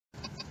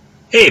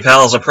Hey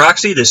pals of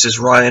Proxy, this is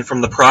Ryan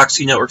from the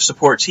Proxy Network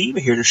Support Team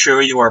here to show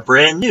you our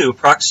brand new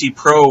Proxy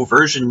Pro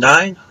version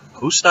 9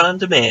 Host on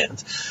Demand.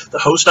 The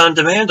Host on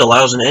Demand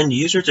allows an end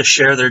user to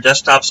share their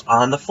desktops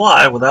on the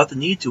fly without the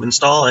need to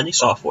install any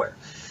software.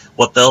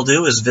 What they'll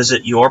do is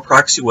visit your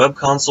Proxy Web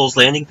Console's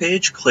landing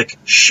page, click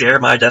Share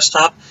My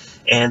Desktop,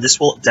 and this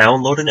will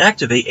download and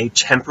activate a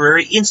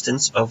temporary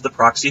instance of the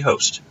Proxy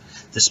host.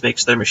 This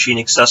makes their machine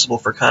accessible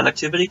for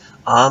connectivity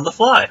on the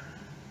fly.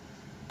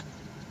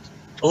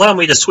 Allow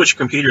me to switch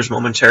computers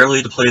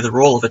momentarily to play the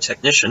role of a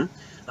technician.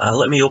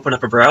 Let me open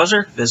up a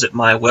browser, visit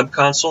my web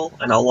console,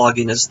 and I'll log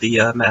in as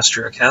the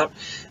master account.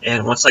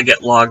 And once I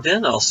get logged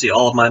in, I'll see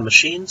all of my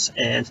machines,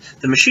 and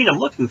the machine I'm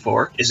looking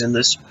for is in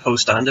this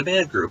Host on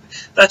Demand group.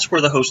 That's where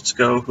the hosts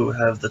go who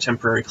have the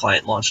temporary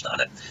client launched on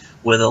it.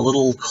 With a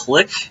little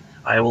click,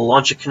 I will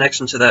launch a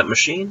connection to that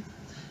machine,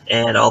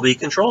 and I'll be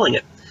controlling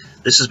it.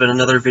 This has been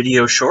another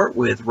video short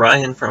with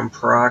Ryan from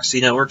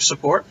Proxy Network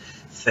Support.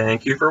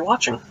 Thank you for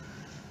watching.